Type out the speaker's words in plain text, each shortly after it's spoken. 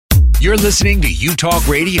You're listening to U Talk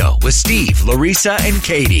Radio with Steve, Larissa, and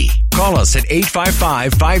Katie. Call us at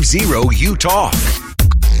 855-50-U-TALK.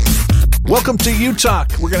 Welcome to U Talk.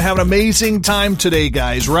 We're going to have an amazing time today,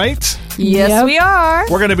 guys, right? Yes, we are.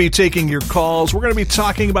 We're going to be taking your calls. We're going to be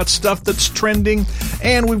talking about stuff that's trending.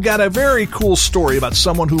 And we've got a very cool story about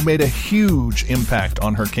someone who made a huge impact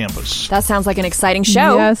on her campus. That sounds like an exciting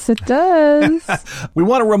show. Yes, it does. We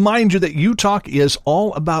want to remind you that U Talk is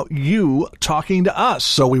all about you talking to us.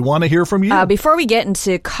 So we want to hear from you. Before we get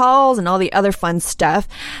into calls and all the other fun stuff,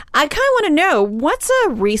 I kind of want to know, what's a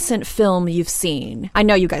recent film you've seen? I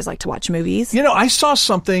know you guys like to watch movies. You know, I saw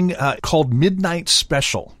something called Midnight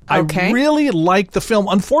Special. Okay. I really liked the film.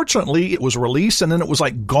 Unfortunately, it was released and then it was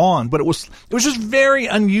like gone, but it was just very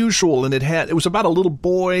unusual, and it was about a little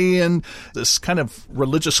boy and this kind of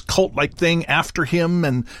religious cult-like thing after him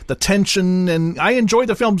and the tension, and I enjoyed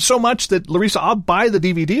the film so much that, Larissa, I'll buy the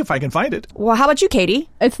DVD if I can find it. Well, how about you, Katie?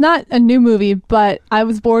 It's not a new movie, but I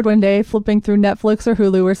was bored one day flipping through Netflix or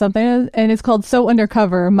Hulu or something, and it's called So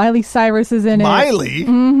Undercover. Miley Cyrus is in it. Miley?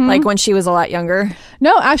 Mm-hmm. Like when she was a lot younger?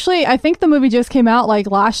 No, actually, I think the movie just came out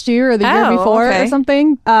like last year or the year before or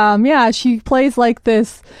something. Yeah, she plays like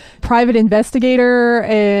this private investigator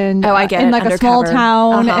and I get in like undercover. a small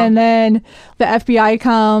town, and then the FBI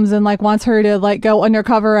comes and like wants her to like go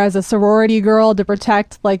undercover as a sorority girl to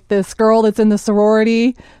protect like this girl that's in the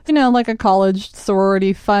sorority. You know, like a college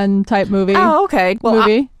sorority fun type movie. Oh, okay. Well,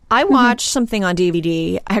 movie. I watched something on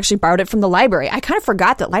DVD. I actually borrowed it from the library. I kind of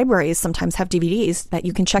forgot that libraries sometimes have DVDs that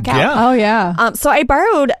you can check out. Yeah. Oh, yeah. So I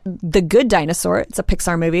borrowed The Good Dinosaur. It's a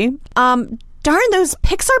Pixar movie. Darn, those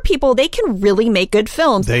Pixar people, they can really make good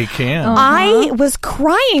films. They can. I was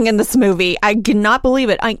crying in this movie. I cannot believe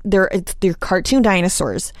it. They're cartoon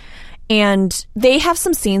dinosaurs. And they have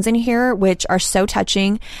some scenes in here which are so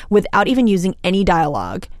touching without even using any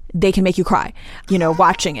dialogue. They can make you cry, you know,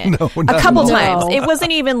 watching it a couple times. It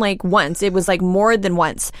wasn't even like once. It was like more than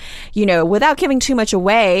once, you know, without giving too much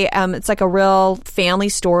away. It's like a real family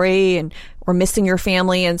story and or missing your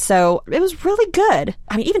family. And so it was really good.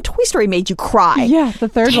 I mean, even Toy Story made you cry. Yeah, the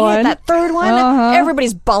third one. That third one.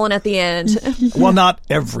 Everybody's bawling at the end. Well, not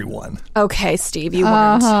everyone. Okay, Steve, you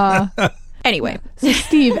weren't. Anyway. So,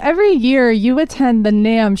 Steve, every year you attend the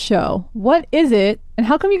NAMM show. What is it, and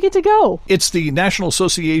how come you get to go? It's the National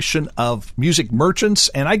Association of Music Merchants,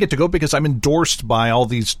 and I get to go because I'm endorsed by all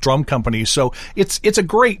these drum companies. So it's a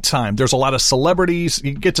great time. There's a lot of celebrities.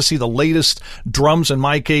 You get to see the latest drums, in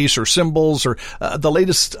my case, or cymbals, or the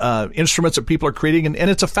latest instruments that people are creating,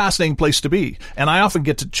 and it's a fascinating place to be. And I often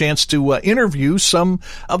get the chance to interview some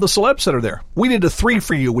of the celebs that are there. We did a 3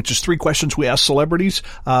 for you, which is 3 questions we asked celebrities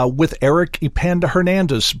with Eric Ipanda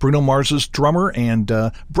Hernandez, Bruno Mars's drummer and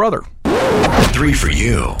brother. 3 for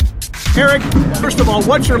you. Eric, first of all,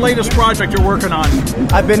 what's your latest project you're working on?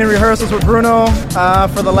 I've been in rehearsals with Bruno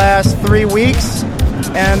for the last 3 weeks,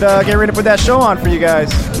 and getting ready to put that show on for you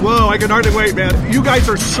guys. Whoa, I can hardly wait, man. You guys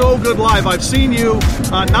are so good live. I've seen you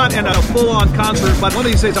not in a full-on concert, but one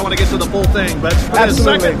of these days I want to get to the full thing. But the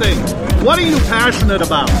second thing, what are you passionate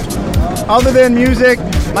about? Other than music,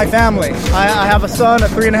 my family. I have a son, a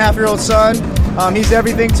 3.5-year-old son. He's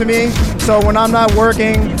everything to me. So when I'm not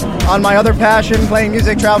working on my other passion, playing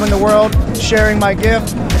music, traveling the world, sharing my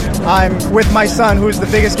gift, I'm with my son, who's the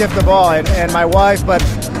biggest gift of all, and my wife. But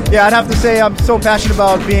yeah, I'd have to say I'm so passionate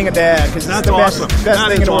about being a dad, because it's the best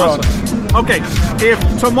thing in the world. Okay, if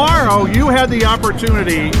tomorrow you had the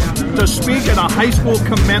opportunity to speak at a high school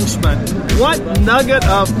commencement, what nugget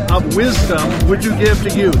of wisdom would you give to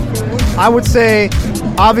youth? I would say,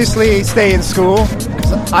 obviously, stay in school.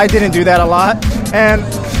 I didn't do that a lot. And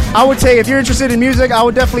I would say, if you're interested in music, I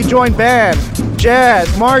would definitely join band,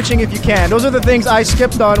 jazz, marching if you can. Those are the things I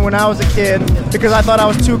skipped on when I was a kid because I thought I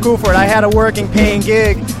was too cool for it. I had a working, paying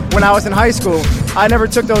gig when I was in high school. I never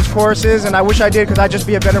took those courses, and I wish I did because I'd just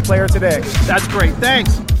be a better player today. That's great.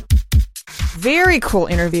 Thanks. Very cool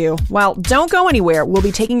interview. Well, don't go anywhere. We'll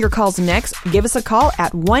be taking your calls next. Give us a call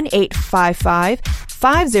at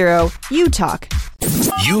 1-855-50-U-TALK.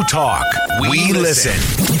 You Talk. We listen.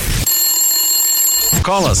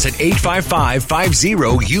 Call us at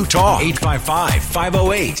 855-50-U-TALK.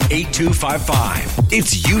 855-508-8255.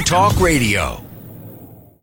 It's U Talk Radio.